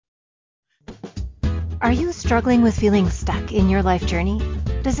Are you struggling with feeling stuck in your life journey?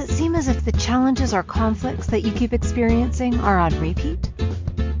 Does it seem as if the challenges or conflicts that you keep experiencing are on repeat?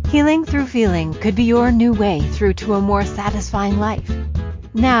 Healing through feeling could be your new way through to a more satisfying life.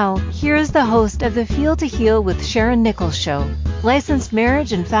 Now, here's the host of the Feel to Heal with Sharon Nichols show, licensed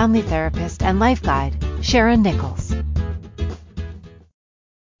marriage and family therapist and life guide, Sharon Nichols.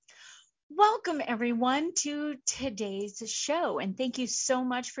 Welcome, everyone, to today's show, and thank you so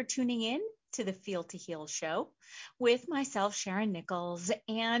much for tuning in to the Feel to Heal show with myself, Sharon Nichols,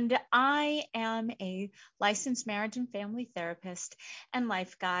 and I am a licensed marriage and family therapist and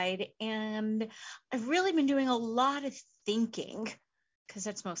life guide, and I've really been doing a lot of thinking, because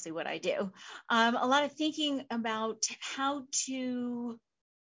that's mostly what I do, a lot of thinking about how to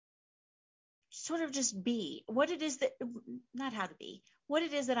sort of just be what it is that, not how to be, what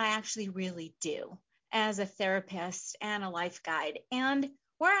it is that I actually really do as a therapist and a life guide. And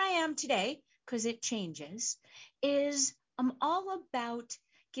where I am today, because it changes, is I'm all about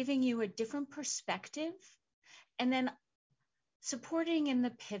giving you a different perspective and then supporting in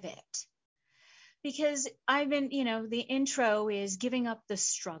the pivot. Because I've been, the intro is giving up the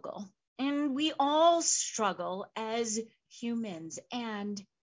struggle. And we all struggle as humans and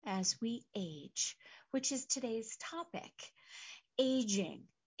as we age, which is today's topic. Aging.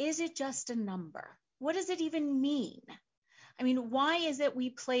 Is it just a number? What does it even mean? I mean, why is it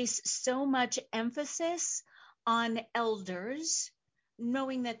we place so much emphasis on elders,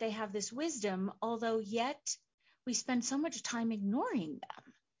 knowing that they have this wisdom, although yet we spend so much time ignoring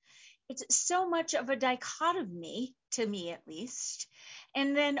them? It's so much of a dichotomy, to me at least.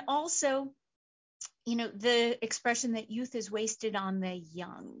 And then also, the expression that youth is wasted on the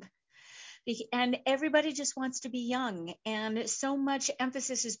young. And everybody just wants to be young. And so much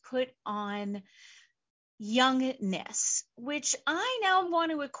emphasis is put on youngness, which I now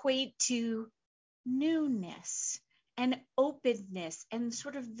want to equate to newness and openness and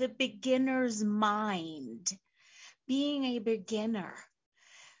sort of the beginner's mind, being a beginner,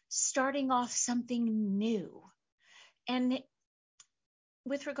 starting off something new. And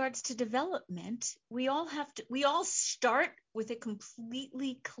with regards to development, we all start with a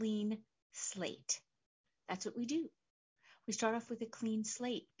completely clean slate. That's what we do. We start off with a clean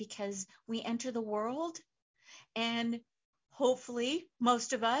slate because we enter the world and hopefully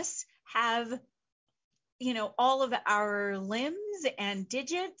most of us have, all of our limbs and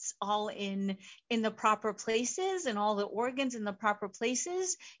digits all in the proper places and all the organs in the proper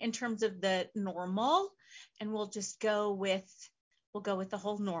places in terms of the normal. And we'll go with the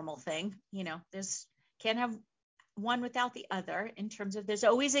whole normal thing. There's can't have one without the other in terms of there's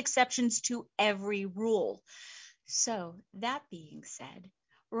always exceptions to every rule. So that being said,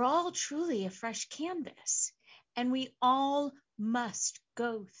 we're all truly a fresh canvas, and we all must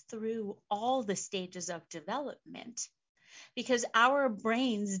go through all the stages of development because our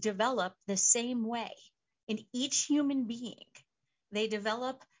brains develop the same way in each human being. They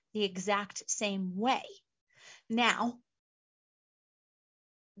develop the exact same way. Now,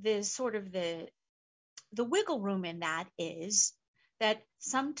 the wiggle room in that is that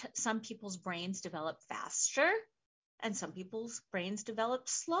some people's brains develop faster and some people's brains develop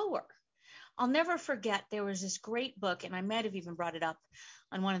slower. I'll never forget, there was this great book, and I might have even brought it up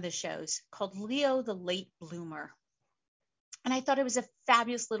on one of the shows, called Leo the Late Bloomer. And I thought it was a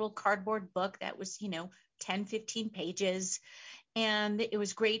fabulous little cardboard book that was, 10, 15 pages. And it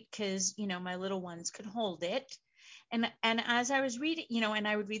was great because, my little ones could hold it. And as I was reading, and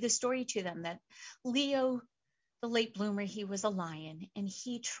I would read the story to them that Leo, the late bloomer, he was a lion, and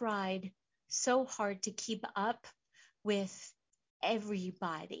he tried so hard to keep up with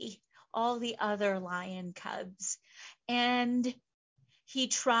everybody, all the other lion cubs. And he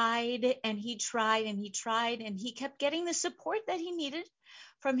tried and he tried and he tried, and he kept getting the support that he needed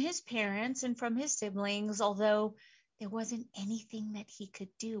from his parents and from his siblings, although there wasn't anything that he could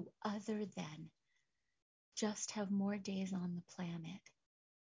do other than just have more days on the planet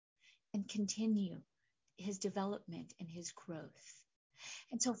and continue his development and his growth.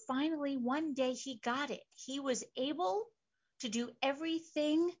 And so finally, one day he got it. He was able to do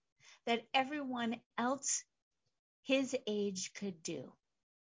everything that everyone else his age could do.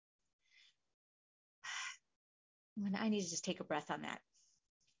 I need to just take a breath on that.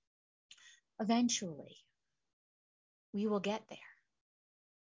 Eventually, we will get there.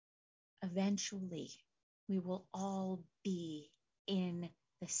 Eventually, we will all be in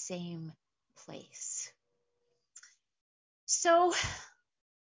the same place. So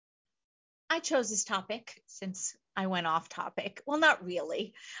I chose this topic since I went off topic. Well, not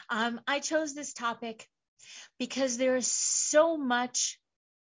really. I chose this topic because there is so much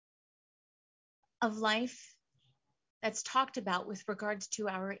of life that's talked about with regards to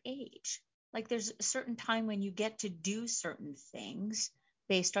our age. Like there's a certain time when you get to do certain things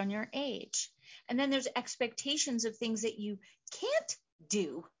based on your age. And then there's expectations of things that you can't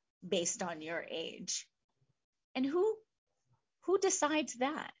do based on your age. And who decides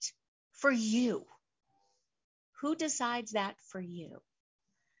that for you? Who decides that for you?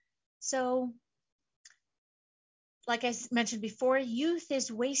 So, like I mentioned before, youth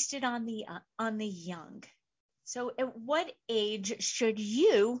is wasted on the young. So at what age should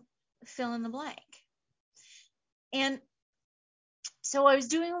you fill in the blank? And so I was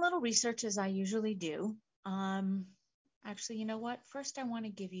doing a little research, as I usually do. Actually, you know what? First, I want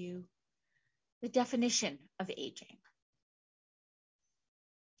to give you the definition of aging.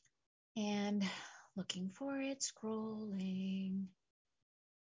 And looking for it, scrolling.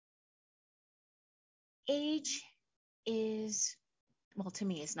 Age is, well, to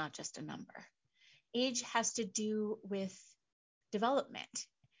me, is not just a number. Age has to do with development,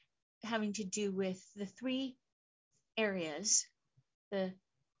 having to do with the three areas: the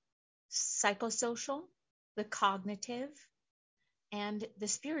psychosocial, the cognitive, and the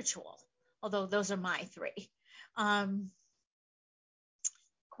spiritual, although those are my three.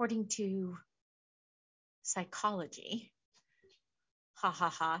 According to psychology,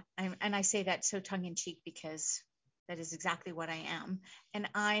 and I say that so tongue-in-cheek because that is exactly what I am, and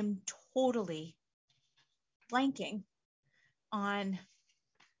I'm totally blanking on,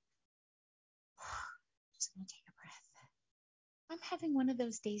 just gonna take a breath. I'm having one of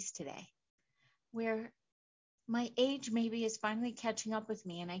those days today where my age maybe is finally catching up with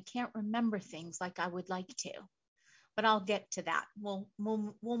me and I can't remember things like I would like to, but I'll get to that. We'll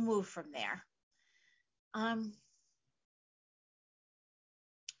move from there.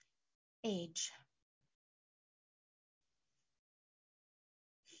 Age.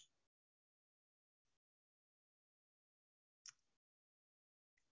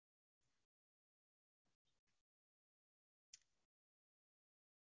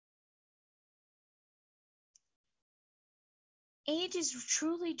 Age is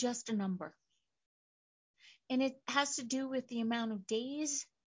truly just a number. And it has to do with the amount of days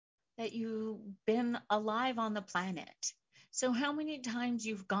that you've been alive on the planet. So how many times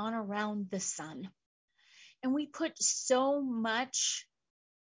you've gone around the sun. And we put so much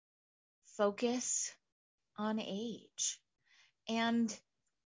focus on age. And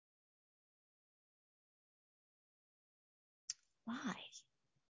why?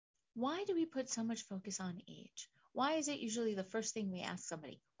 Why do we put so much focus on age? Why is it usually the first thing we ask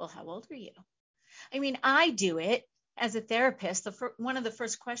somebody? Well, how old are you? I mean, I do it as a therapist. One of the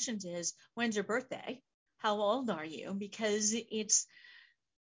first questions is, when's your birthday? How old are you? Because it's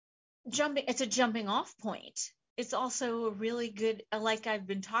a jumping off point. It's also a really good, like I've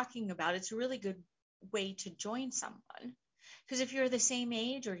been talking about, it's a really good way to join someone. Because if you're the same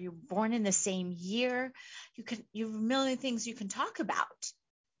age or you're born in the same year, you have a million things you can talk about.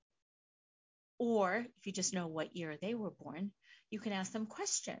 Or if you just know what year they were born, you can ask them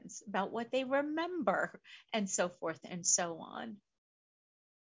questions about what they remember and so forth and so on.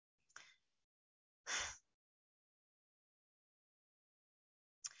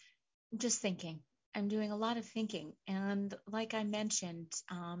 I'm just thinking. I'm doing a lot of thinking. And like I mentioned,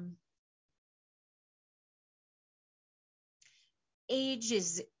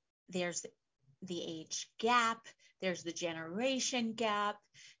 there's the age gap, there's the generation gap,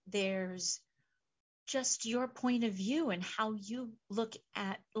 there's just your point of view and how you look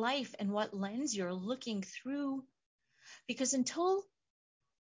at life and what lens you're looking through. Because until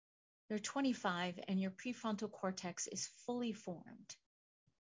you're 25 and your prefrontal cortex is fully formed,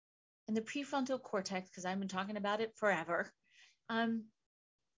 and the prefrontal cortex, because I've been talking about it forever,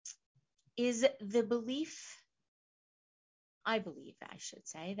 is the belief, I believe I should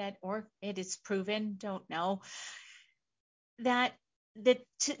say that, or it is proven, don't know, that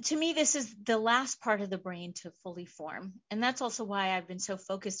to me, this is the last part of the brain to fully form. And that's also why I've been so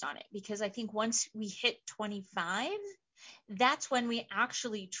focused on it, because I think once we hit 25, that's when we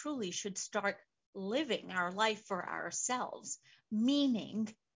actually truly should start living our life for ourselves, meaning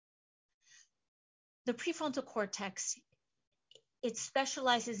the prefrontal cortex, it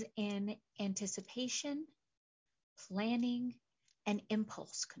specializes in anticipation, planning, and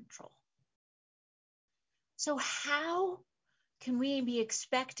impulse control. So how can we be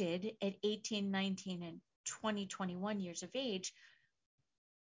expected at 18, 19, and 20, 21 years of age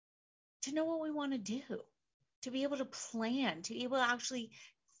to know what we want to do, to be able to plan, to be able to actually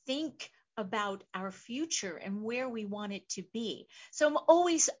think about our future and where we want it to be? So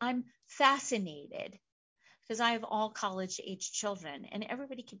I'm fascinated because I have all college-age children, and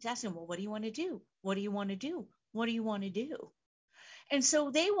everybody keeps asking, well, what do you want to do? What do you want to do? What do you want to do? And so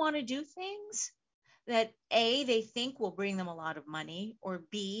they want to do things that A, they think will bring them a lot of money, or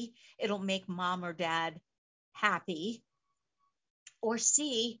B, it'll make mom or dad happy, or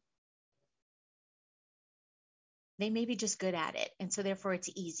C, they may be just good at it. And so therefore it's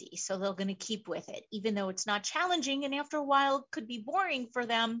easy. So they're going to keep with it, even though it's not challenging. And after a while, it could be boring for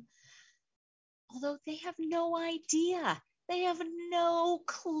them. Although they have no idea. They have no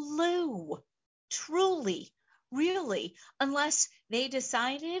clue, truly, really, unless they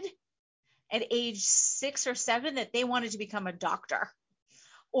decided at age 6 or 7 that they wanted to become a doctor,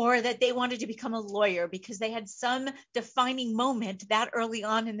 or that they wanted to become a lawyer because they had some defining moment that early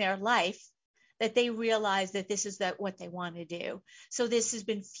on in their life that they realized that this is what they want to do. So this has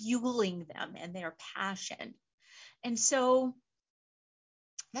been fueling them and their passion. And so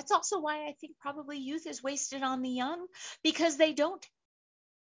that's also why I think probably youth is wasted on the young, because they don't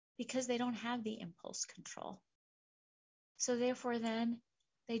have the impulse control. So therefore then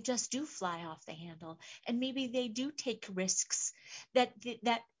they just do fly off the handle, and maybe they do take risks that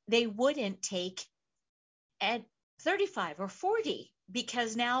they wouldn't take at 35 or 40,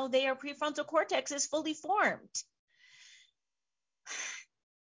 because now their prefrontal cortex is fully formed.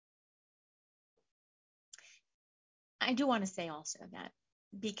 I do want to say also that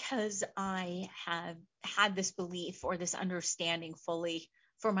because I have had this belief or this understanding fully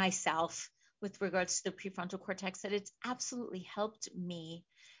for myself with regards to the prefrontal cortex, that it's absolutely helped me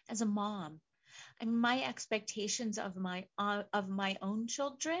as a mom. And my expectations of my own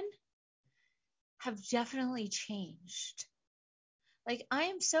children have definitely changed. Like, I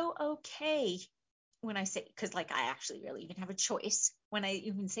am so okay when I say, because like I actually really even have a choice when I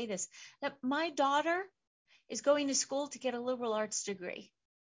even say this, that my daughter is going to school to get a liberal arts degree.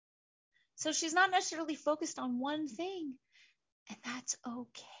 So she's not necessarily focused on one thing, and that's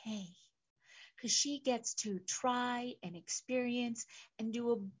okay, because she gets to try and experience and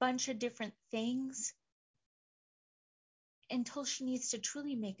do a bunch of different things until she needs to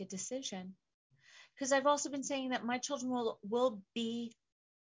truly make a decision. Because I've also been saying that my children will be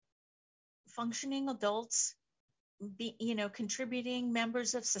functioning adults, be, contributing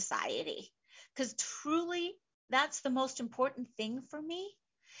members of society. Because truly, that's the most important thing for me,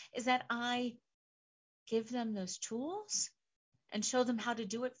 is that I give them those tools and show them how to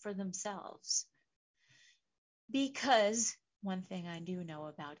do it for themselves. Because one thing I do know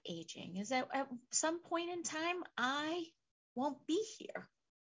about aging is that at some point in time, I won't be here.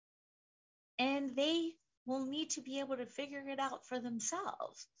 And they will need to be able to figure it out for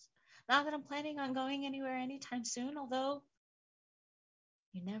themselves. Not that I'm planning on going anywhere anytime soon, although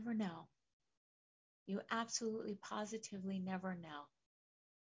you never know. You absolutely, positively never know.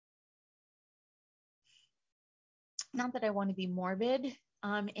 Not that I want to be morbid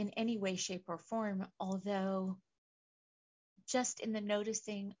in any way, shape, or form, although just in the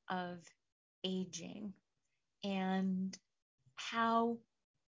noticing of aging and how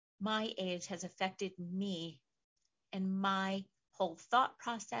my age has affected me and my whole thought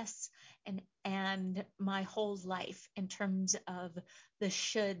process and my whole life in terms of the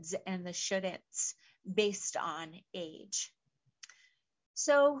shoulds and the shouldn'ts based on age.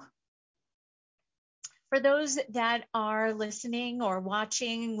 So for those that are listening or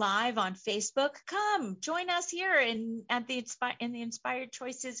watching live on Facebook, come join us here in the Inspired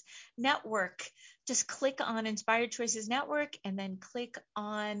Choices Network. Just click on Inspired Choices Network and then click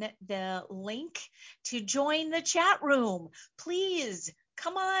on the link to join the chat room. Please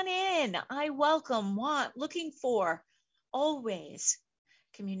come on in. I looking for always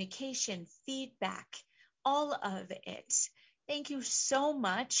communication, feedback, all of it. Thank you so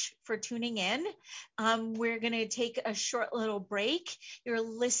much for tuning in. We're going to take a short little break. You're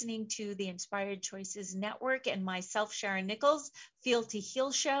listening to the Inspired Choices Network and myself, Sharon Nichols, Feel to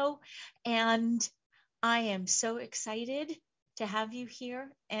Heal show. And I am so excited to have you here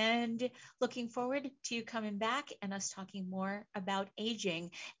and looking forward to you coming back and us talking more about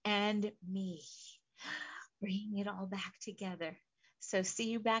aging and me, bringing it all back together. So see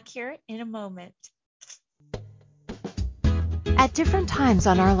you back here in a moment. At different times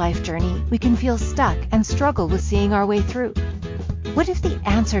on our life journey, we can feel stuck and struggle with seeing our way through. What if the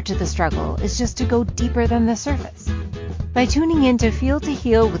answer to the struggle is just to go deeper than the surface? By tuning in to Feel to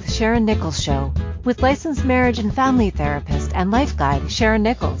Heal with Sharon Nichols show, with licensed marriage and family therapist and life guide Sharon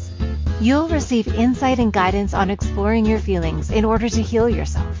Nichols, you'll receive insight and guidance on exploring your feelings in order to heal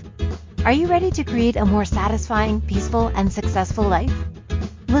yourself. Are you ready to create a more satisfying, peaceful, and successful life?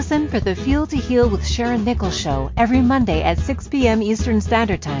 Listen for the Feel to Heal with Sharon Nichols show every Monday at 6 p.m. Eastern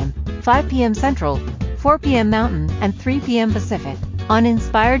Standard Time, 5 p.m. Central, 4 p.m. Mountain, and 3 p.m. Pacific on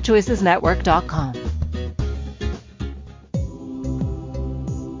InspiredChoicesNetwork.com.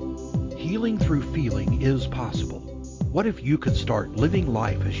 Healing through feeling is possible. What if you could start living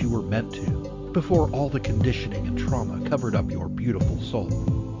life as you were meant to before all the conditioning and trauma covered up your beautiful soul?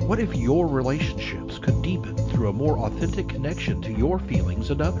 What if your relationships could deepen through a more authentic connection to your feelings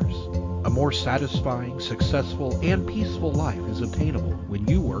and others? A more satisfying, successful, and peaceful life is obtainable when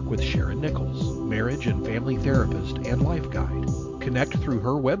you work with Sharon Nichols, marriage and family therapist and life guide. Connect through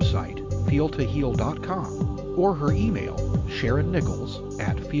her website, feeltoheal.com, or her email,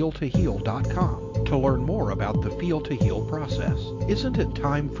 SharonNichols@feeltoheal.com, to learn more about the Feel to Heal process. Isn't it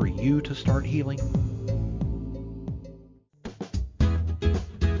time for you to start healing?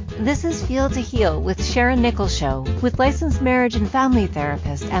 This is Feel to Heal with Sharon Nichols Show with licensed marriage and family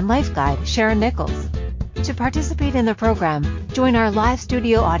therapist and life guide Sharon Nichols. To participate in the program, join our live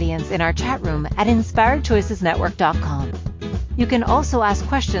studio audience in our chat room at InspiredChoicesNetwork.com. You can also ask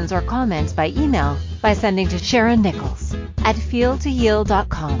questions or comments by email by sending to Sharon Nichols at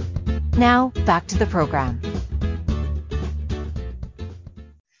feeltoheal.com. Now, back to the program.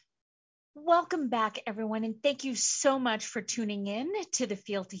 Welcome back, everyone, and thank you so much for tuning in to the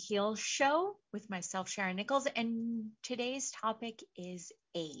Feel to Heal show with myself, Sharon Nichols, and today's topic is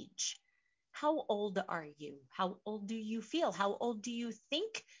age. How old are you? How old do you feel? How old do you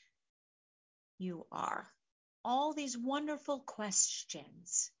think you are? All these wonderful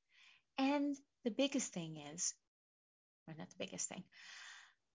questions. And the biggest thing is, or not the biggest thing,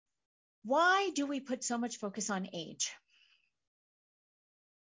 why do we put so much focus on age?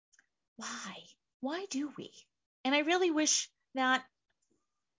 Why? Why do we? And I really wish that,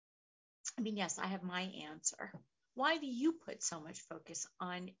 yes, I have my answer. Why do you put so much focus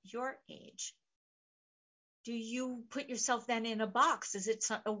on your age? Do you put yourself then in a box? Is it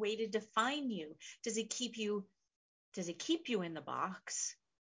a way to define you? Does it keep you in the box?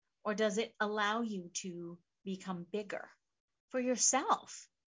 Or does it allow you to become bigger for yourself?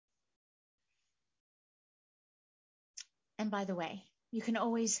 And by the way, you can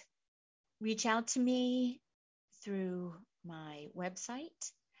always reach out to me through my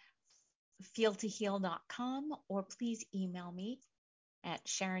website, feeltoheal.com, or please email me at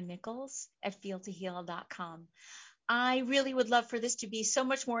SharonNichols@feeltoheal.com. I really would love for this to be so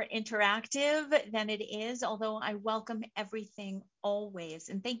much more interactive than it is, although I welcome everything always.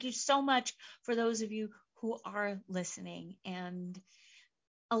 And thank you so much for those of you who are listening and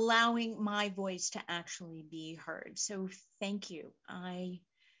allowing my voice to actually be heard. So thank you.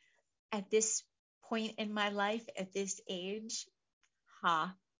 At this point in my life, at this age,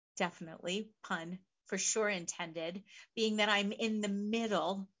 definitely, pun for sure intended, being that I'm in the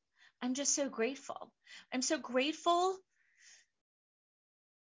middle, I'm just so grateful. I'm so grateful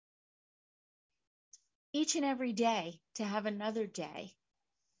each and every day to have another day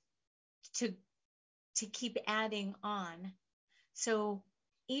to keep adding on. So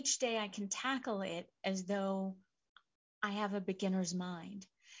each day I can tackle it as though I have a beginner's mind.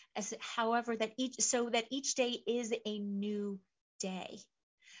 However, that each day is a new day,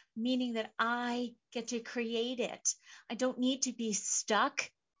 meaning that I get to create it. I don't need to be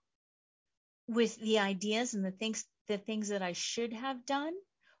stuck with the ideas and the things that I should have done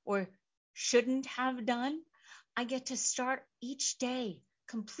or shouldn't have done. I get to start each day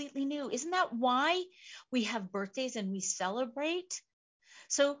completely new. Isn't that why we have birthdays and we celebrate?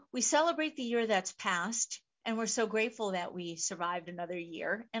 So we celebrate the year that's passed, and we're so grateful that we survived another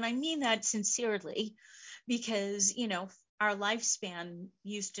year. And I mean that sincerely, because, our lifespan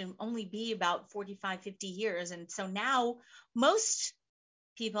used to only be about 45, 50 years. And so now most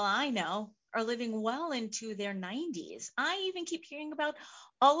people I know are living well into their 90s. I even keep hearing about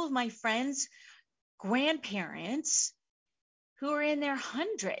all of my friends' grandparents who are in their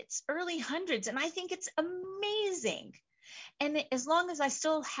hundreds, early hundreds. And I think it's amazing. And as long as I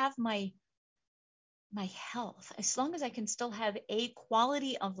still have my health, as long as I can still have a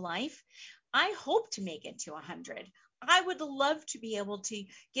quality of life, I hope to make it to 100. I would love to be able to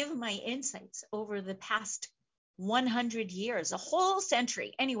give my insights over the past 100 years, a whole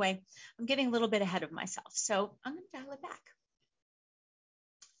century. Anyway, I'm getting a little bit ahead of myself, so I'm going to dial it back.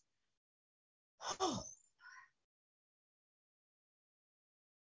 Oh.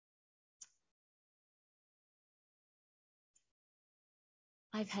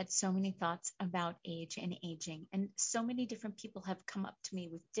 I've had so many thoughts about age and aging, and so many different people have come up to me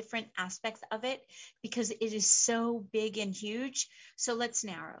with different aspects of it because it is so big and huge. So let's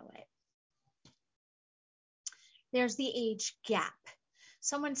narrow it. There's the age gap.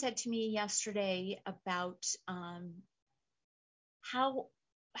 Someone said to me yesterday about how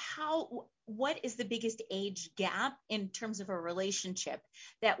what is the biggest age gap in terms of a relationship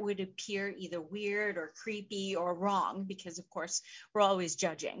that would appear either weird or creepy or wrong, because of course we're always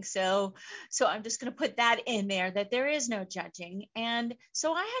judging. So I'm just going to put that in there, that there is no judging. And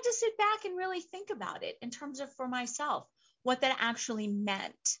so I had to sit back and really think about it in terms of, for myself, what that actually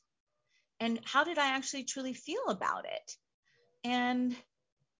meant and how did I actually truly feel about it. And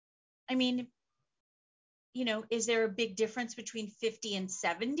I mean, is there a big difference between 50 and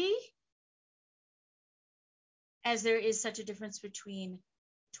 70? As there is such a difference between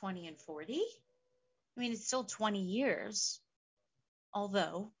 20 and 40? I mean, it's still 20 years,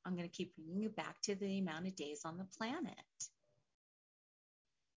 although I'm going to keep bringing it back to the amount of days on the planet.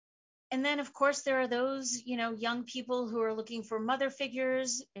 And then, of course, there are those, young people who are looking for mother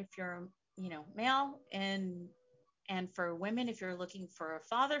figures, if you're, male, and for women, if you're looking for a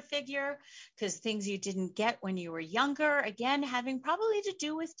father figure, because things you didn't get when you were younger, again, having probably to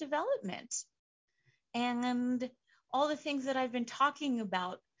do with development. And all the things that I've been talking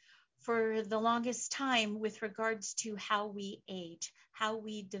about for the longest time with regards to how we age, how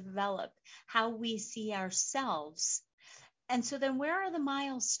we develop, how we see ourselves. And so then where are the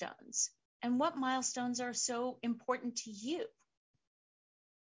milestones? And what milestones are so important to you?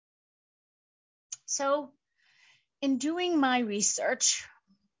 So in doing my research,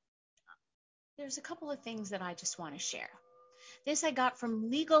 there's a couple of things that I just want to share. This I got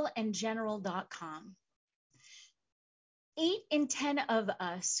from legalandgeneral.com. 8 in 10 of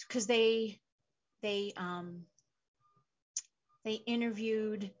us, because they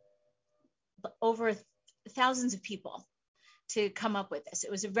interviewed over thousands of people to come up with this. It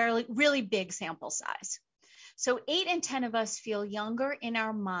was a really big sample size. So 8 in 10 of us feel younger in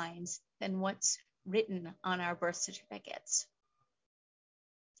our minds than what's written on our birth certificates.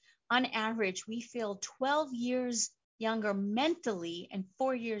 On average, we feel 12 years younger mentally and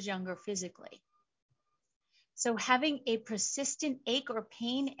 4 years younger physically. So having a persistent ache or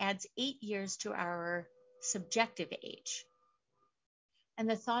pain adds 8 years to our subjective age. And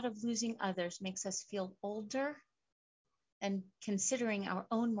the thought of losing others makes us feel older and considering our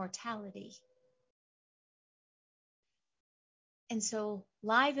own mortality. And so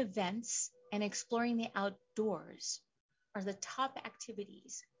live events and exploring the outdoors are the top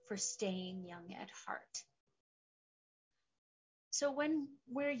activities for staying young at heart. So when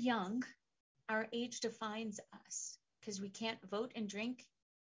we're young, our age defines us because we can't vote and drink.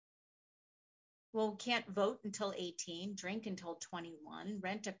 Well, we can't vote until 18, drink until 21,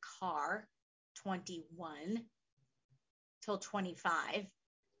 rent a car 21 till 25.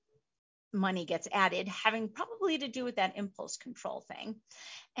 Money gets added, having probably to do with that impulse control thing.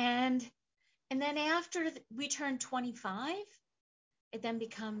 And then after we turn 25, it then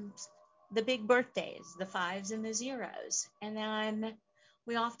becomes the big birthdays, the 5s and the 0s. And then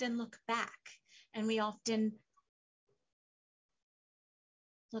we often look back, and we often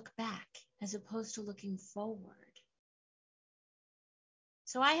look back as opposed to looking forward.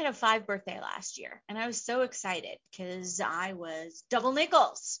 So I had a 5 birthday last year, and I was so excited because I was double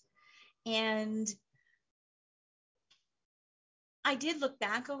nickels. And I did look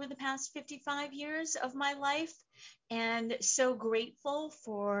back over the past 55 years of my life, and so grateful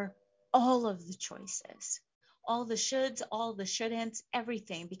for all of the choices, all the shoulds, all the shouldn'ts,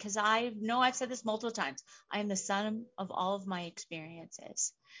 everything, because I know I've said this multiple times. I am the sum of all of my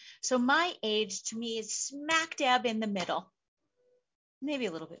experiences. So my age to me is smack dab in the middle, maybe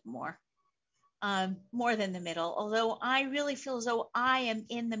a little bit more than the middle, although I really feel as though I am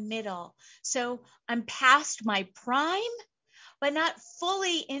in the middle. So I'm past my prime, but not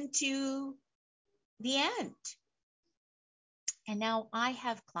fully into the end. And now I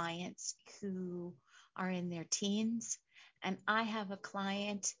have clients who are in their teens, and I have a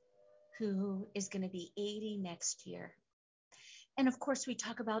client who is going to be 80 next year. And of course, we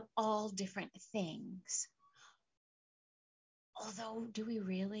talk about all different things. Although, do we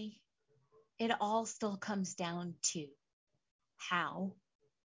really? It all still comes down to how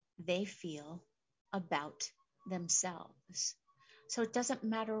they feel about themselves. So it doesn't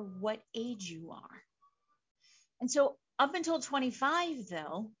matter what age you are. And so up until 25,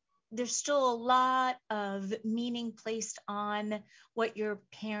 though, there's still a lot of meaning placed on what your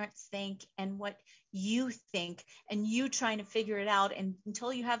parents think and what you think, and you trying to figure it out. And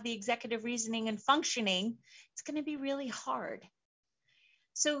until you have the executive reasoning and functioning, it's going to be really hard.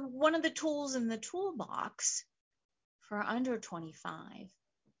 So one of the tools in the toolbox for under 25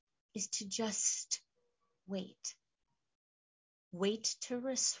 is to just wait. Wait to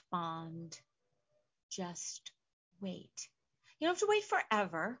respond. Just wait. You don't have to wait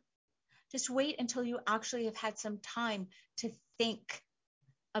forever. Just wait until you actually have had some time to think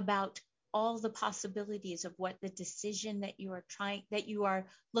about all the possibilities of what the decision that you are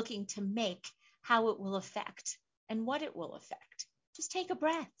looking to make, how it will affect and what it will affect. Just take a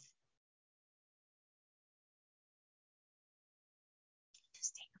breath.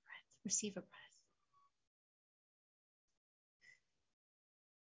 Just take a breath. Receive a breath.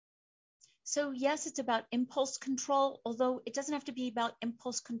 So yes, it's about impulse control, although it doesn't have to be about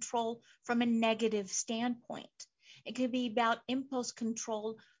impulse control from a negative standpoint. It could be about impulse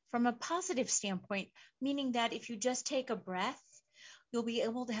control from a positive standpoint, meaning that if you just take a breath, you'll be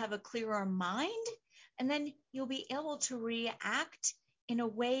able to have a clearer mind, and then you'll be able to react in a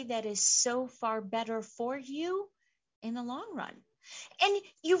way that is so far better for you in the long run. And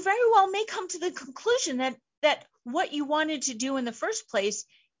you very well may come to the conclusion that what you wanted to do in the first place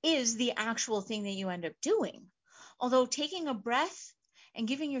is the actual thing that you end up doing. Although taking a breath and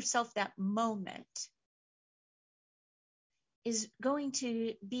giving yourself that moment is going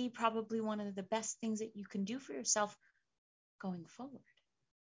to be probably one of the best things that you can do for yourself going forward.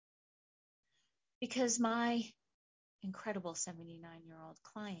 Because my incredible 79-year-old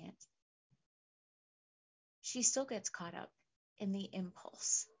client, she still gets caught up in the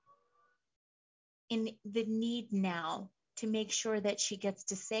impulse, in the need now to make sure that she gets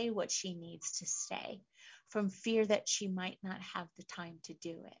to say what she needs to say, from fear that she might not have the time to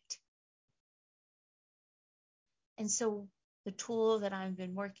do it. And so the tool that I've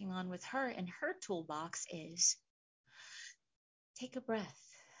been working on with her in her toolbox is take a breath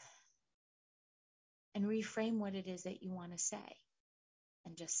and reframe what it is that you want to say,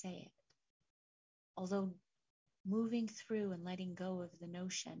 and just say it. Although moving through and letting go of the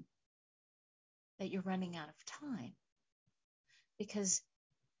notion that you're running out of time, because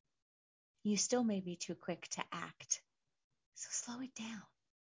you still may be too quick to act. So slow it down,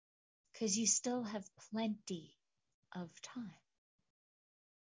 because you still have plenty of time.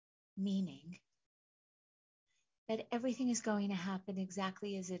 Meaning that everything is going to happen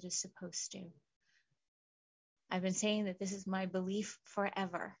exactly as it is supposed to. I've been saying that this is my belief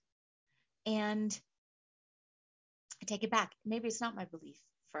forever. And I take it back. Maybe it's not my belief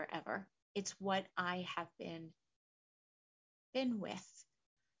forever. It's what I have been with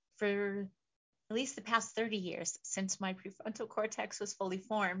for at least the past 30 years, since my prefrontal cortex was fully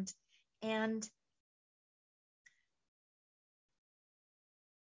formed. And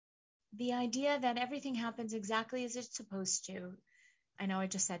the idea that everything happens exactly as it's supposed to, I know I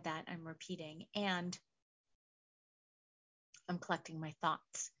just said that, I'm repeating, and I'm collecting my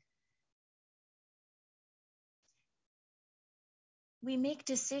thoughts. We make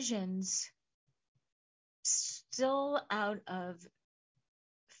decisions still out of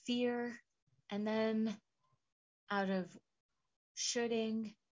fear, and then out of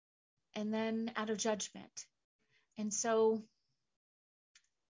shoulding, and then out of judgment. And so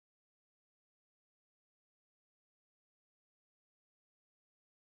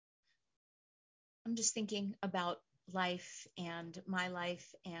I'm just thinking about life and my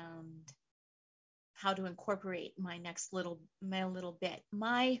life and how to incorporate my little bit.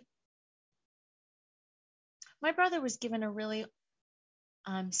 My brother was given a really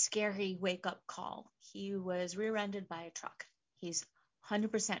scary wake-up call. He was rear-ended by a truck. He's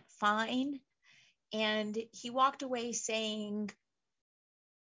 100% fine. And he walked away saying,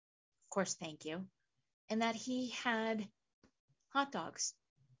 of course, thank you. And that he had hot dogs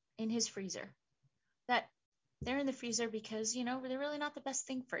in his freezer. That they're in the freezer because, they're really not the best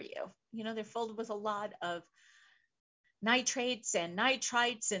thing for you. They're filled with a lot of nitrates and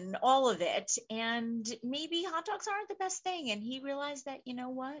nitrites and all of it. And maybe hot dogs aren't the best thing. And he realized that, you know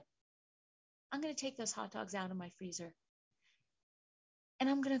what? I'm going to take those hot dogs out of my freezer and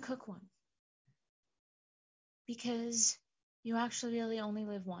I'm going to cook one. Because you actually really only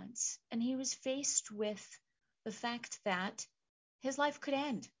live once. And he was faced with the fact that his life could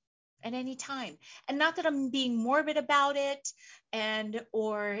end at any time. And not that I'm being morbid about it,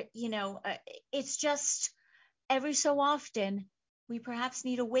 it's just every so often we perhaps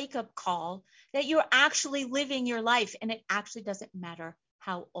need a wake-up call that you're actually living your life, and it actually doesn't matter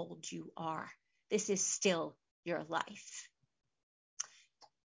how old you are. This is still your life.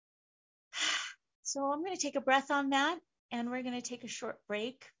 So I'm going to take a breath on that, and we're going to take a short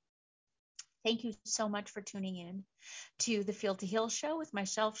break. Thank you so much for tuning in to the Feel to Heal show with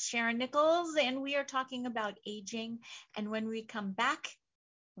myself, Sharon Nichols, and we are talking about aging. And when we come back,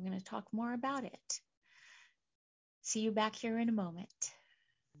 we're going to talk more about it. See you back here in a moment.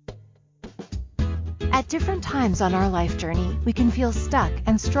 At different times on our life journey, we can feel stuck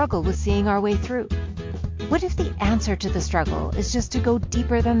and struggle with seeing our way through. What if the answer to the struggle is just to go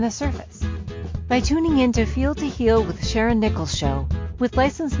deeper than the surface? By tuning in to Feel to Heal with Sharon Nichols show, with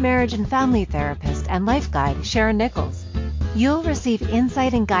licensed marriage and family therapist and life guide Sharon Nichols. You'll receive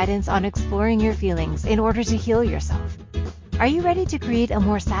insight and guidance on exploring your feelings in order to heal yourself. Are you ready to create a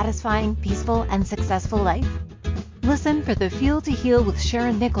more satisfying, peaceful, and successful life? Listen for the Feel to Heal with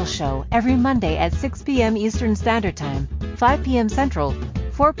Sharon Nichols show every Monday at 6 p.m. Eastern Standard Time, 5 p.m. Central,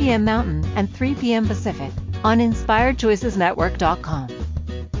 4 p.m. Mountain, and 3 p.m. Pacific on InspiredChoicesNetwork.com.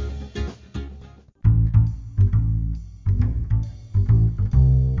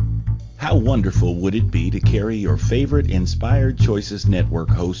 How wonderful would it be to carry your favorite Inspired Choices Network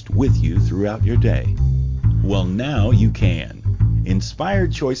host with you throughout your day? Well, now you can.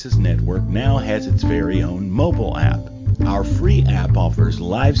 Inspired Choices Network now has its very own mobile app. Our free app offers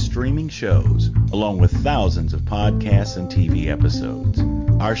live streaming shows, along with thousands of podcasts and TV episodes.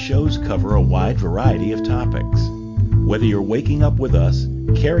 Our shows cover a wide variety of topics. Whether you're waking up with us,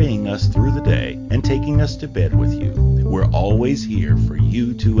 carrying us through the day, and taking us to bed with you, we're always here for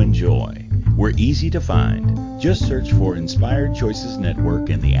you to enjoy. We're easy to find. Just search for Inspired Choices Network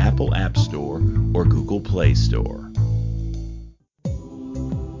in the Apple App Store or Google Play Store.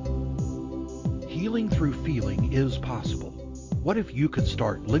 Healing through feeling is possible. What if you could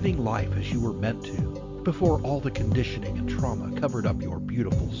start living life as you were meant to before all the conditioning and trauma covered up your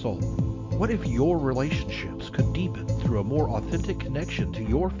beautiful soul? What if your relationships could deepen through a more authentic connection to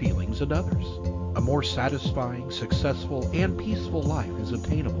your feelings and others? A more satisfying, successful, and peaceful life is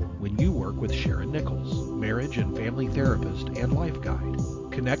attainable when you work with Sharon Nichols, marriage and family therapist and life guide.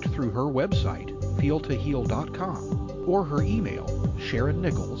 Connect through her website, feeltoheal.com, or her email,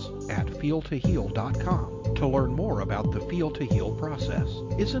 SharonNichols@feeltoheal.com, to learn more about the Feel to Heal process.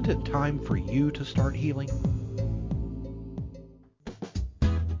 Isn't it time for you to start healing?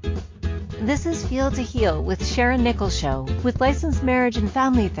 This is Feel to Heal with Sharon Nichols Show with licensed marriage and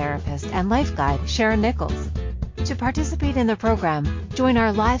family therapist and life guide Sharon Nichols. To participate in the program, join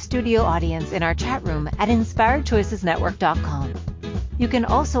our live studio audience in our chat room at InspiredChoicesNetwork.com. You can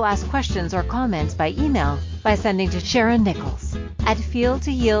also ask questions or comments by email by sending to Sharon Nichols at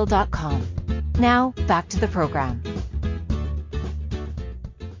feeltoheal.com. Now, back to the program.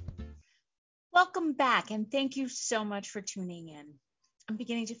 Welcome back, and thank you so much for tuning in. I'm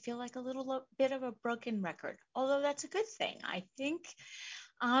beginning to feel like a little bit of a broken record, although that's a good thing, I think,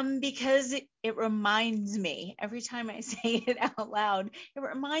 because it reminds me, every time I say it out loud, it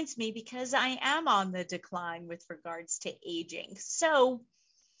reminds me because I am on the decline with regards to aging. So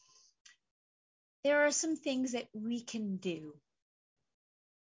there are some things that we can do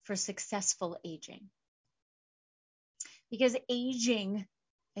for successful aging, because aging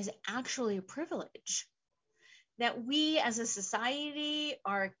is actually a privilege that we as a society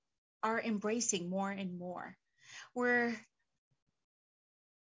are embracing more and more. We're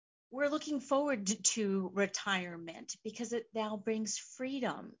looking forward to retirement because it now brings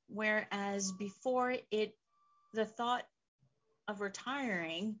freedom, whereas before the thought of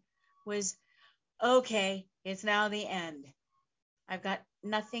retiring was, okay, it's now the end. I've got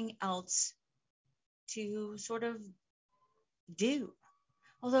nothing else to sort of do.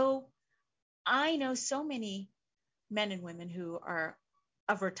 Although I know so many men and women who are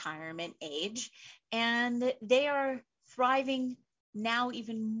of retirement age, and they are thriving now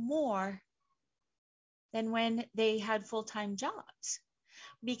even more than when they had full-time jobs,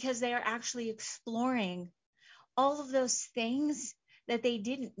 because they are actually exploring all of those things that they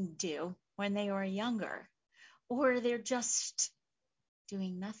didn't do when they were younger, or they're just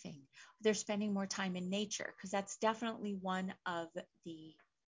doing nothing. They're spending more time in nature, because that's definitely one of the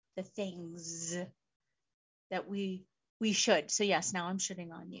things that we should, so yes, now I'm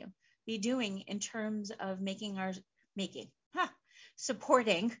shitting on you, be doing in terms of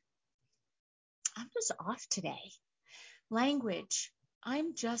supporting. I'm just off today. Language,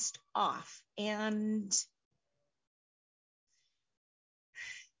 I'm just off. And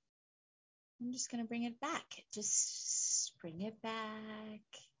I'm just going to bring it back. Just bring it back.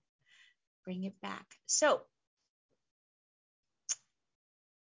 Bring it back. So,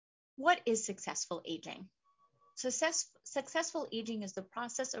 what is successful aging? Successful aging is the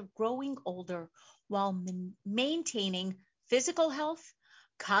process of growing older while maintaining physical health,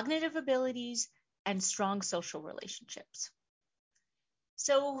 cognitive abilities, and strong social relationships.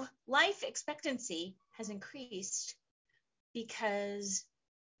 So life expectancy has increased because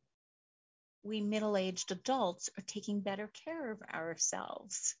we middle-aged adults are taking better care of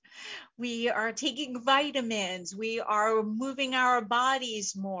ourselves. We are taking vitamins. We are moving our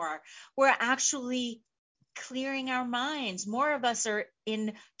bodies more. We're actually clearing our minds. More of us are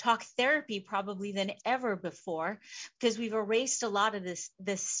in talk therapy probably than ever before, because we've erased a lot of this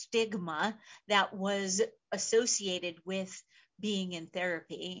stigma that was associated with being in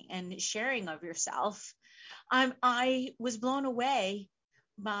therapy and sharing of yourself, I was blown away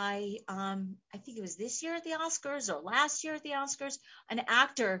by, I think it was this year at the Oscars or last year at the Oscars, an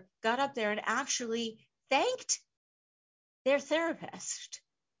actor got up there and actually thanked their therapist.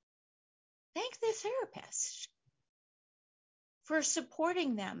 Thanked their therapist for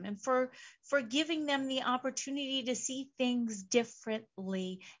supporting them and for giving them the opportunity to see things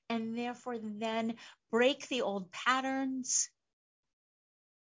differently, and therefore then break the old patterns,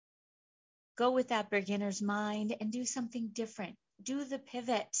 go with that beginner's mind and do something different. Do the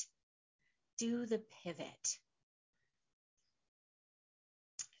pivot. Do the pivot.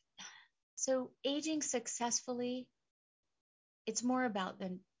 So aging successfully, it's more about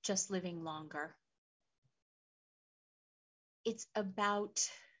than just living longer. It's about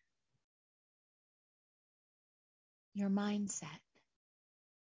your mindset.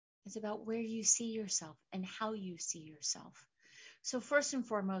 It's about where you see yourself and how you see yourself. So first and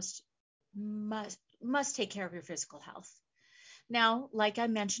foremost, must take care of your physical health. Now, like I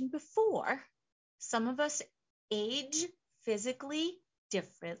mentioned before, some of us age physically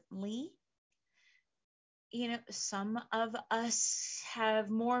differently. Some of us have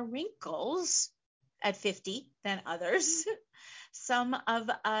more wrinkles at 50 than others. Some of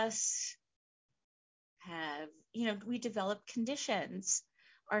us have, we develop conditions,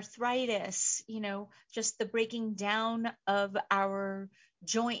 arthritis, just the breaking down of our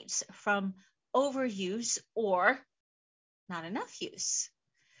joints from overuse or not enough use.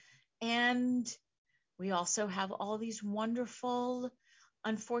 And we also have all these wonderful,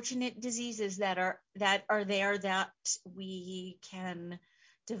 unfortunate diseases that are there that we can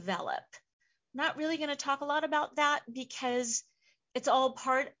develop. Not really going to talk a lot about that because it's all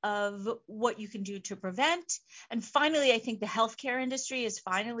part of what you can do to prevent. And finally, I think the healthcare industry is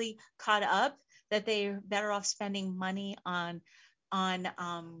finally caught up that they're better off spending money on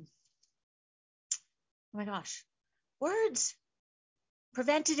oh my gosh, words,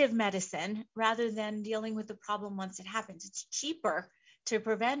 preventative medicine rather than dealing with the problem once it happens. It's cheaper to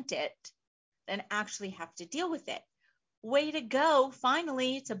prevent it than actually have to deal with it. Way to go.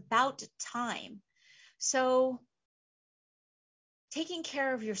 Finally, it's about time. So taking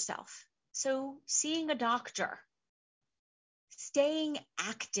care of yourself. So seeing a doctor, staying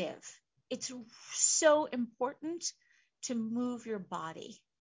active. It's so important to move your body.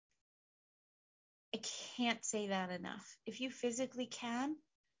 I can't say that enough. If you physically can,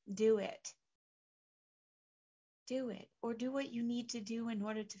 do it. Do it, or do what you need to do in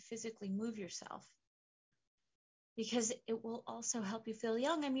order to physically move yourself, because it will also help you feel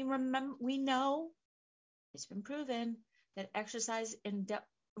young. I mean, remember, we know it's been proven that exercise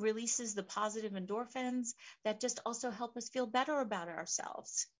releases the positive endorphins that just also help us feel better about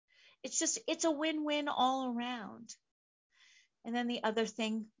ourselves. It's a win-win all around. And then the other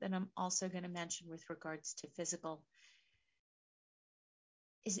thing that I'm also going to mention with regards to physical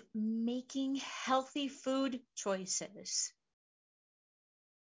is making healthy food choices.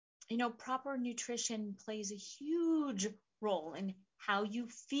 Proper nutrition plays a huge role in how you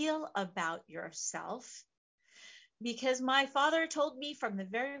feel about yourself, because my father told me from the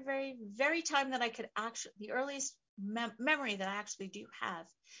very, very, very time that I could actually, the earliest memory that I actually do have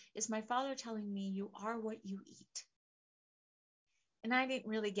is my father telling me, you are what you eat. And I didn't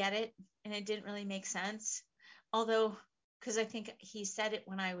really get it, and it didn't really make sense. Although, because I think he said it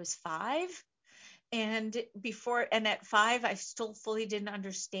when I was 5. And at 5, I still fully didn't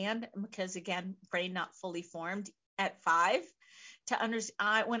understand, because again, brain not fully formed at 5 to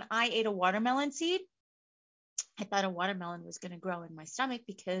understand. When I ate a watermelon seed, I thought a watermelon was going to grow in my stomach,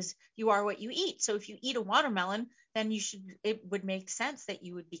 because you are what you eat. So if you eat a watermelon, then it would make sense that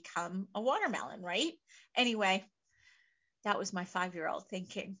you would become a watermelon, right? Anyway, that was my 5-year-old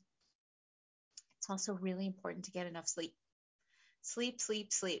thinking. It's also really important to get enough sleep. Sleep,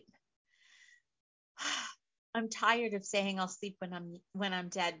 sleep, sleep. I'm tired of saying I'll sleep when I'm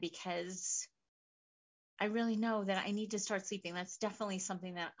dead, because I really know that I need to start sleeping. That's definitely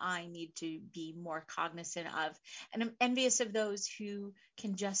something that I need to be more cognizant of. And I'm envious of those who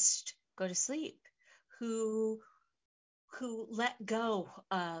can just go to sleep, who let go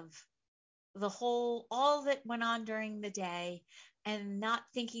of all that went on during the day and not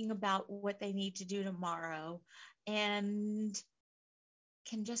thinking about what they need to do tomorrow, and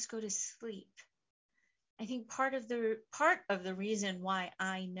can just go to sleep. I think part of the reason why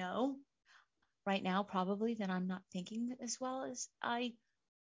I know right now probably that I'm not thinking as well as I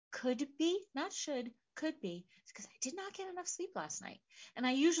could be, not should, could be, is because I did not get enough sleep last night. And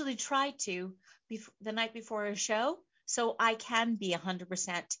I usually try to the night before a show, so I can be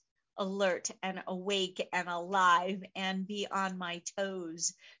 100% alert and awake and alive and be on my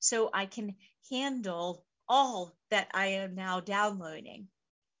toes so I can handle all that I am now downloading.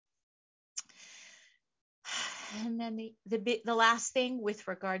 And then the last thing with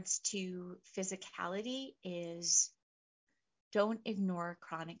regards to physicality is don't ignore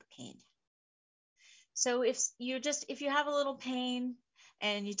chronic pain. So if you have a little pain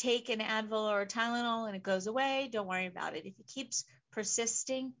and you take an Advil or a Tylenol and it goes away, don't worry about it. If it keeps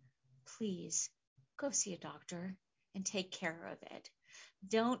persisting, please go see a doctor and take care of it.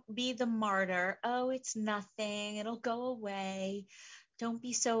 Don't be the martyr. Oh, it's nothing. It'll go away. Don't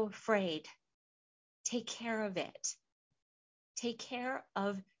be so afraid. Take care of it. Take care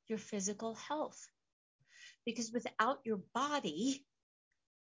of your physical health. Because without your body,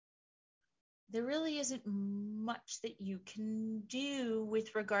 there really isn't much that you can do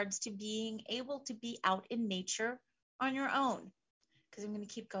with regards to being able to be out in nature on your own. Because I'm going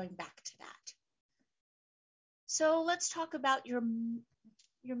to keep going back to that. So let's talk about your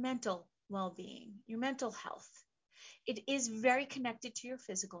mental well-being, your mental health. It is very connected to your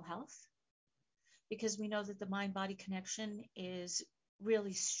physical health because we know that the mind-body connection is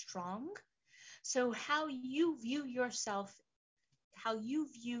really strong. So how you view yourself, how you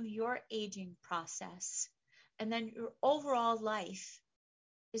view your aging process, and then your overall life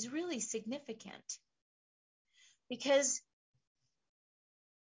is really significant. Because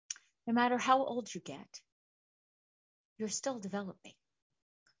no matter how old you get, you're still developing.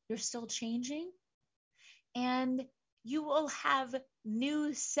 You're still changing. And you will have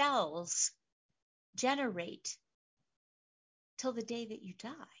new cells generate till the day that you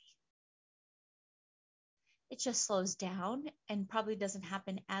die. It just slows down and probably doesn't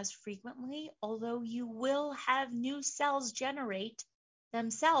happen as frequently, although you will have new cells generate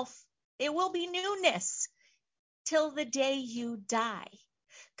themselves. There will be newness till the day you die,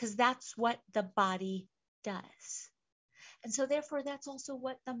 because that's what the body does. And so therefore, that's also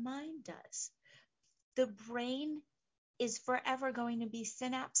what the mind does. The brain is forever going to be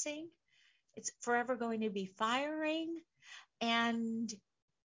synapsing. It's forever going to be firing. And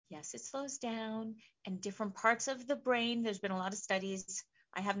yes, it slows down, and different parts of the brain, there's been a lot of studies.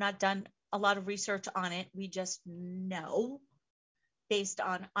 I have not done a lot of research on it. We just know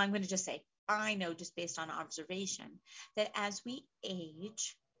I'm going to just say, I know just based on observation, that as we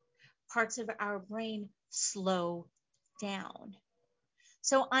age, parts of our brain slow down.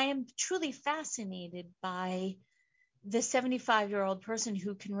 So I am truly fascinated by the 75-year-old person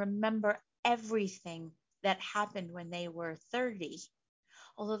who can remember everything that happened when they were 30.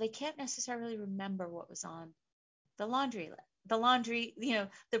 Although they can't necessarily remember what was on the laundry, the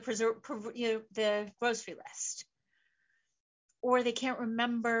grocery list, or they can't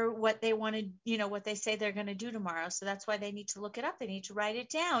remember what they wanted, what they say they're going to do tomorrow. So that's why they need to look it up. They need to write it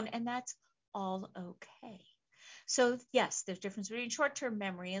down, and that's all okay. So yes, there's a difference between short-term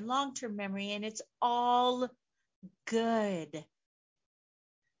memory and long-term memory, and it's all good.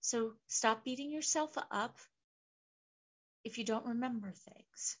 So stop beating yourself up if you don't remember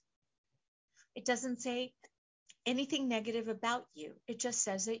things. It doesn't say anything negative about you. It just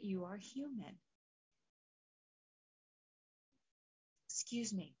says that you are human.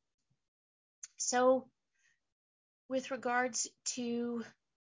 Excuse me. So with regards to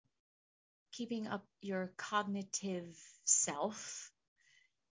keeping up your cognitive self,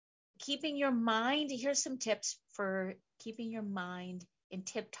 keeping your mind, here's some tips for keeping your mind in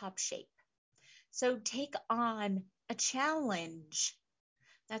tip-top shape. So take on a challenge.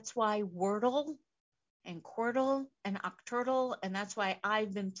 That's why Wordle and Quordle and Octordle, and that's why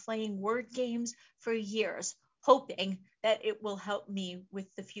I've been playing word games for years, hoping that it will help me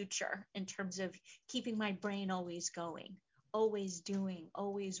with the future in terms of keeping my brain always going, always doing,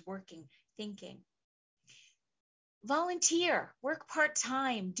 always working, thinking. Volunteer, work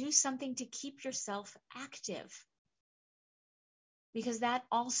part-time, do something to keep yourself active, because that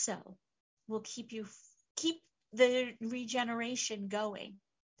also will keep the regeneration going.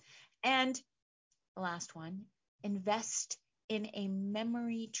 And the last one, invest in a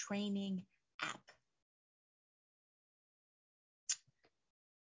memory training app.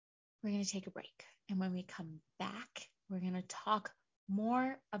 We're going to take a break. And when we come back, we're going to talk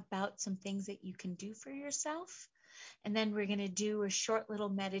more about some things that you can do for yourself. And then we're going to do a short little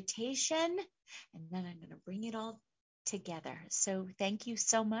meditation. And then I'm going to bring it all together. So thank you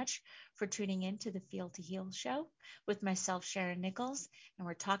so much for tuning in to the Feel to Heal show with myself, Sharon Nichols. And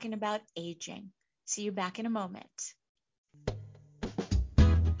we're talking about aging. See you back in a moment.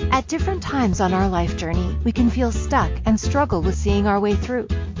 At different times on our life journey, we can feel stuck and struggle with seeing our way through.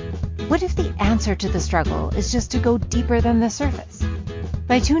 What if the answer to the struggle is just to go deeper than the surface?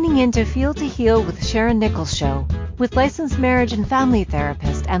 by tuning in to Feel to Heal with Sharon Nichols Show with licensed marriage and family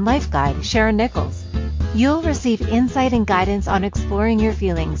therapist and life guide Sharon Nichols. You'll receive insight and guidance on exploring your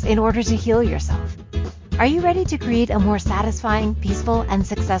feelings in order to heal yourself. Are you ready to create a more satisfying, peaceful, and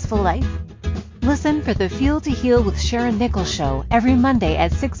successful life? Listen for the Feel to Heal with Sharon Nichols Show every Monday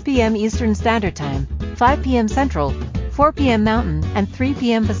at 6 p.m. Eastern Standard Time, 5 p.m. Central, 4 p.m. Mountain, and 3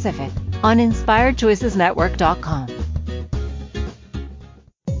 p.m. Pacific on InspiredChoicesNetwork.com.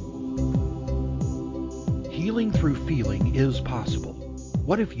 Healing through feeling is possible.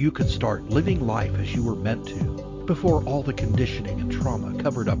 What if you could start living life as you were meant to before all the conditioning and trauma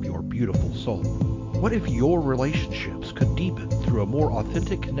covered up your beautiful soul? What if your relationships could deepen through a more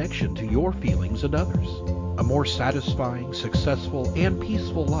authentic connection to your feelings and others? A more satisfying, successful, and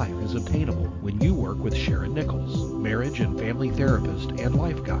peaceful life is attainable when you work with Sharon Nichols, marriage and family therapist and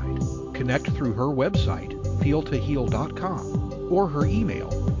life guide. Connect through her website, feeltoheal.com, or her email,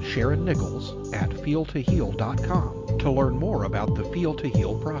 sharonnichols@feeltoheal.com, to learn more about the Feel to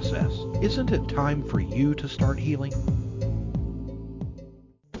Heal process. Isn't it time for you to start healing?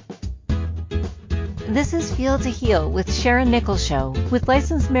 This is Feel to Heal with Sharon Nichols Show with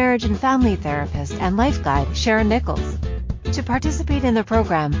licensed marriage and family therapist and life guide Sharon Nichols. To participate in the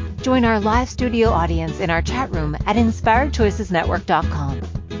program, join our live studio audience in our chat room at InspiredChoicesNetwork.com.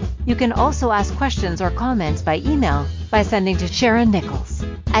 You can also ask questions or comments by email by sending to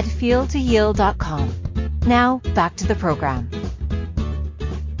SharonNichols@feeltoheal.com. Now, back to the program.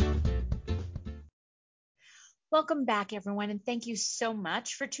 Welcome back, everyone, and thank you so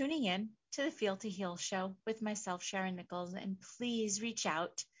much for tuning in to the Feel to Heal show with myself, Sharon Nichols. And please reach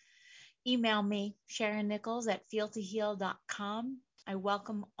out. Email me, SharonNichols@feeltoheal.com. I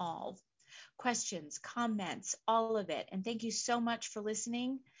welcome all questions, comments, all of it. And thank you so much for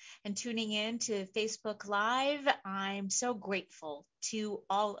listening and tuning in to Facebook Live. I'm so grateful to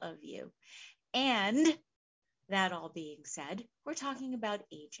all of you. And that all being said, we're talking about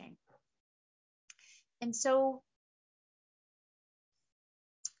aging. And so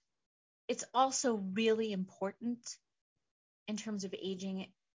it's also really important in terms of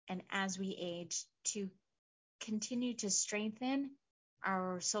aging and as we age to continue to strengthen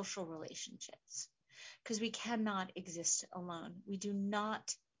our social relationships, because we cannot exist alone. We do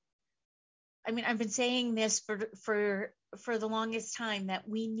not. I mean, I've been saying this for the longest time that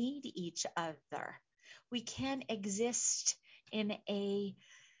we need each other. We can't exist in a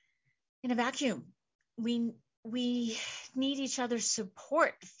vacuum. We need each other's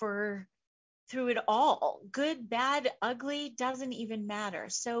support through it all. Good, bad, ugly, doesn't even matter.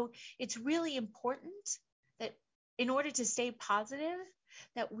 So it's really important that in order to stay positive,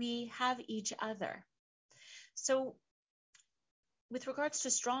 that we have each other. So with regards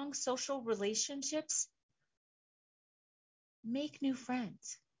to strong social relationships, make new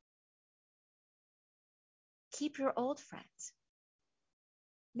friends. Keep your old friends.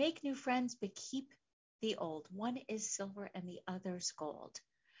 Make new friends, but keep the old. One is silver and the other's gold.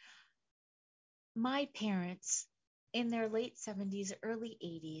 My parents, in their late 70s, early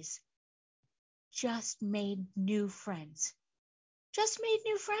 80s, just made new friends.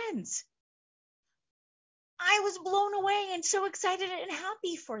 I was blown away and so excited and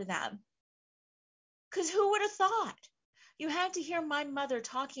happy for them. Because who would have thought? You had to hear my mother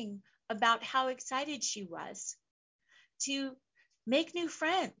talking about how excited she was to make new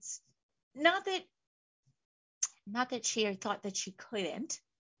friends. Not that she thought that she couldn't,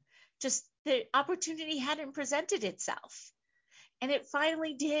 just the opportunity hadn't presented itself. And it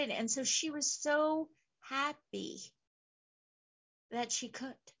finally did. And so she was so happy that she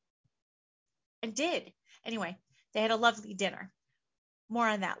could and did. Anyway, they had a lovely dinner. More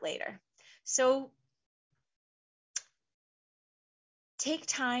on that later. So take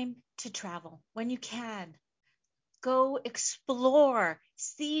time to travel when you can. Go explore,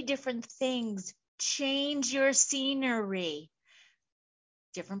 see different things, change your scenery,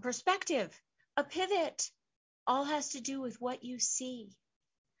 different perspective, a pivot. All has to do with what you see.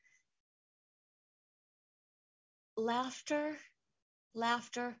 Laughter,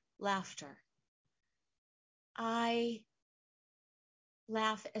 laughter, laughter. I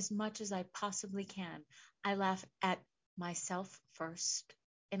laugh as much as I possibly can. I laugh at myself first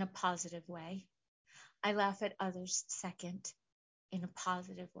in a positive way. I laugh at others second in a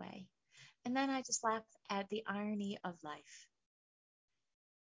positive way. And then I just laugh at the irony of life.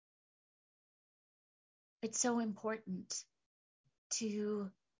 It's so important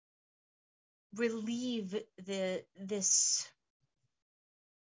to relieve this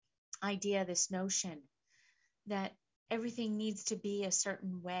idea, this notion that everything needs to be a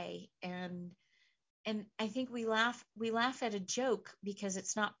certain way and And I think we laugh at a joke because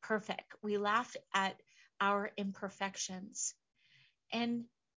it's not perfect. We laugh at our imperfections. And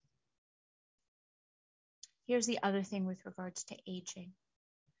here's the other thing with regards to aging.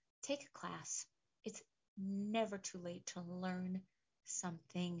 Take a class. It's never too late to learn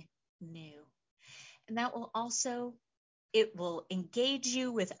something new. And that will also, it will engage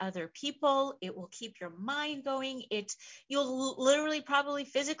you with other people. It will keep your mind going. You'll literally probably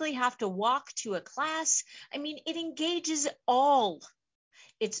physically have to walk to a class. I mean, it engages all.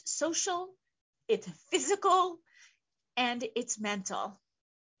 It's social, it's physical, and it's mental.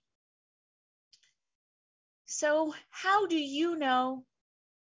 So how do you know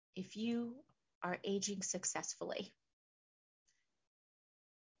if you are aging successfully?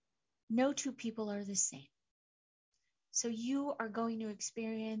 No two people are the same. So you are going to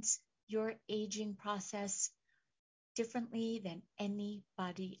experience your aging process differently than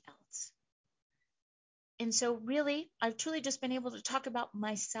anybody else. And so really, I've truly just been able to talk about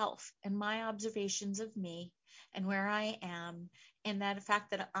myself and my observations of me and where I am, and that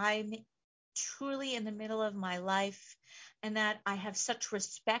fact that I'm truly in the middle of my life, and that I have such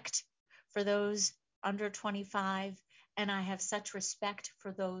respect for those under 25, and I have such respect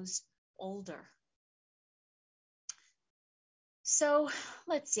for those older. So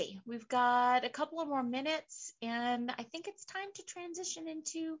let's see, we've got a couple of more minutes, and I think it's time to transition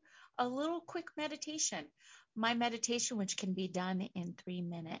into a little quick meditation. My meditation, which can be done in 3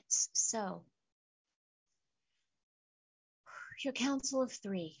 minutes. So your council of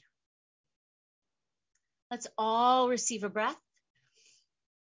 3. Let's all receive a breath.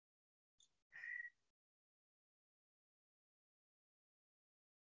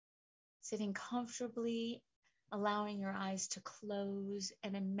 Sitting comfortably, allowing your eyes to close,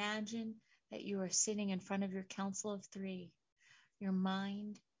 and imagine that you are sitting in front of your council of 3, your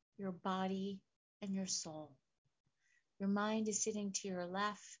mind, your body, and your soul. Your mind is sitting to your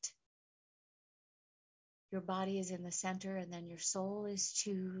left, your body is in the center, and then your soul is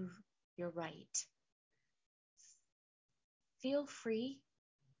to your right. Feel free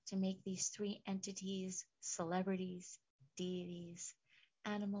to make these 3 entities, celebrities, deities,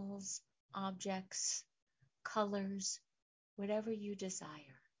 animals, objects, colors, whatever you desire.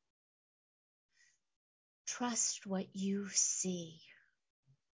 Trust what you see.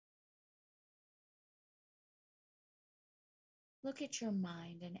 Look at your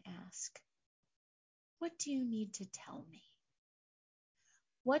mind and ask, what do you need to tell me?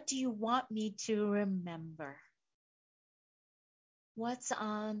 What do you want me to remember? What's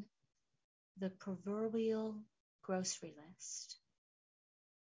on the proverbial grocery list?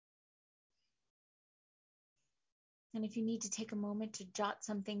 And if you need to take a moment to jot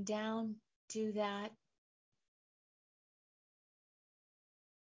something down, do that.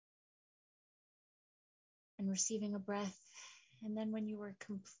 And receiving a breath. And then when you are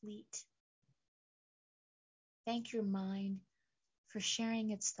complete, thank your mind for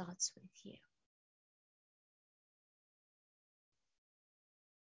sharing its thoughts with you.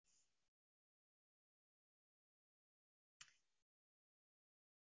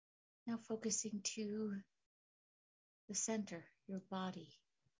 Now focusing to the center, your body.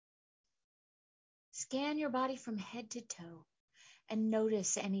 Scan your body from head to toe and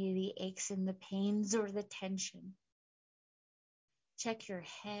notice any of the aches and the pains or the tension. Check your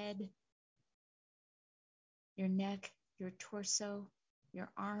head, your neck, your torso, your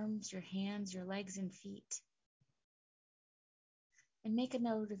arms, your hands, your legs and feet. And make a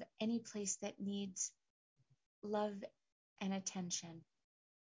note of any place that needs love and attention.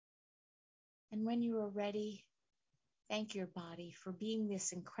 And when you are ready, thank your body for being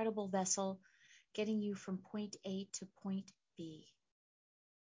this incredible vessel, getting you from point A to point B.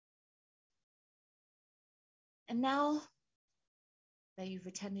 And now that you've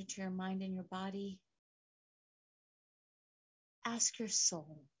attended to your mind and your body, ask your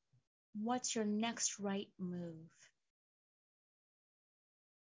soul, what's your next right move?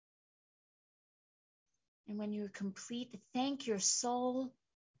 And when you're complete, thank your soul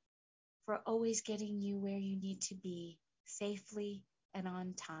for always getting you where you need to be, safely and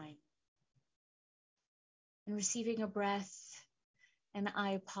on time. And receiving a breath, and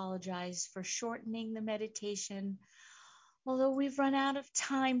I apologize for shortening the meditation, although we've run out of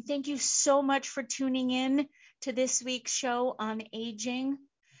time. Thank you so much for tuning in to this week's show on aging.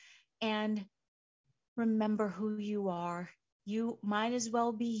 And remember who you are. You might as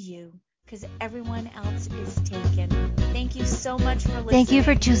well be you, because everyone else is taken. Thank you so much for listening. Thank you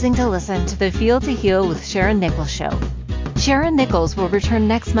for choosing to listen to the Feel to Heal with Sharon Nichols show. Sharon Nichols will return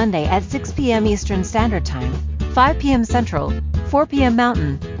next Monday at 6 p.m. Eastern Standard Time, 5 p.m. Central, 4 p.m.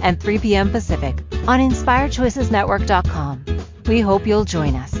 Mountain, and 3 p.m. Pacific on InspiredChoicesNetwork.com. We hope you'll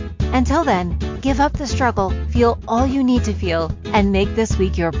join us. Until then, give up the struggle, feel all you need to feel, and make this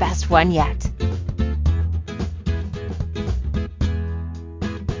week your best one yet.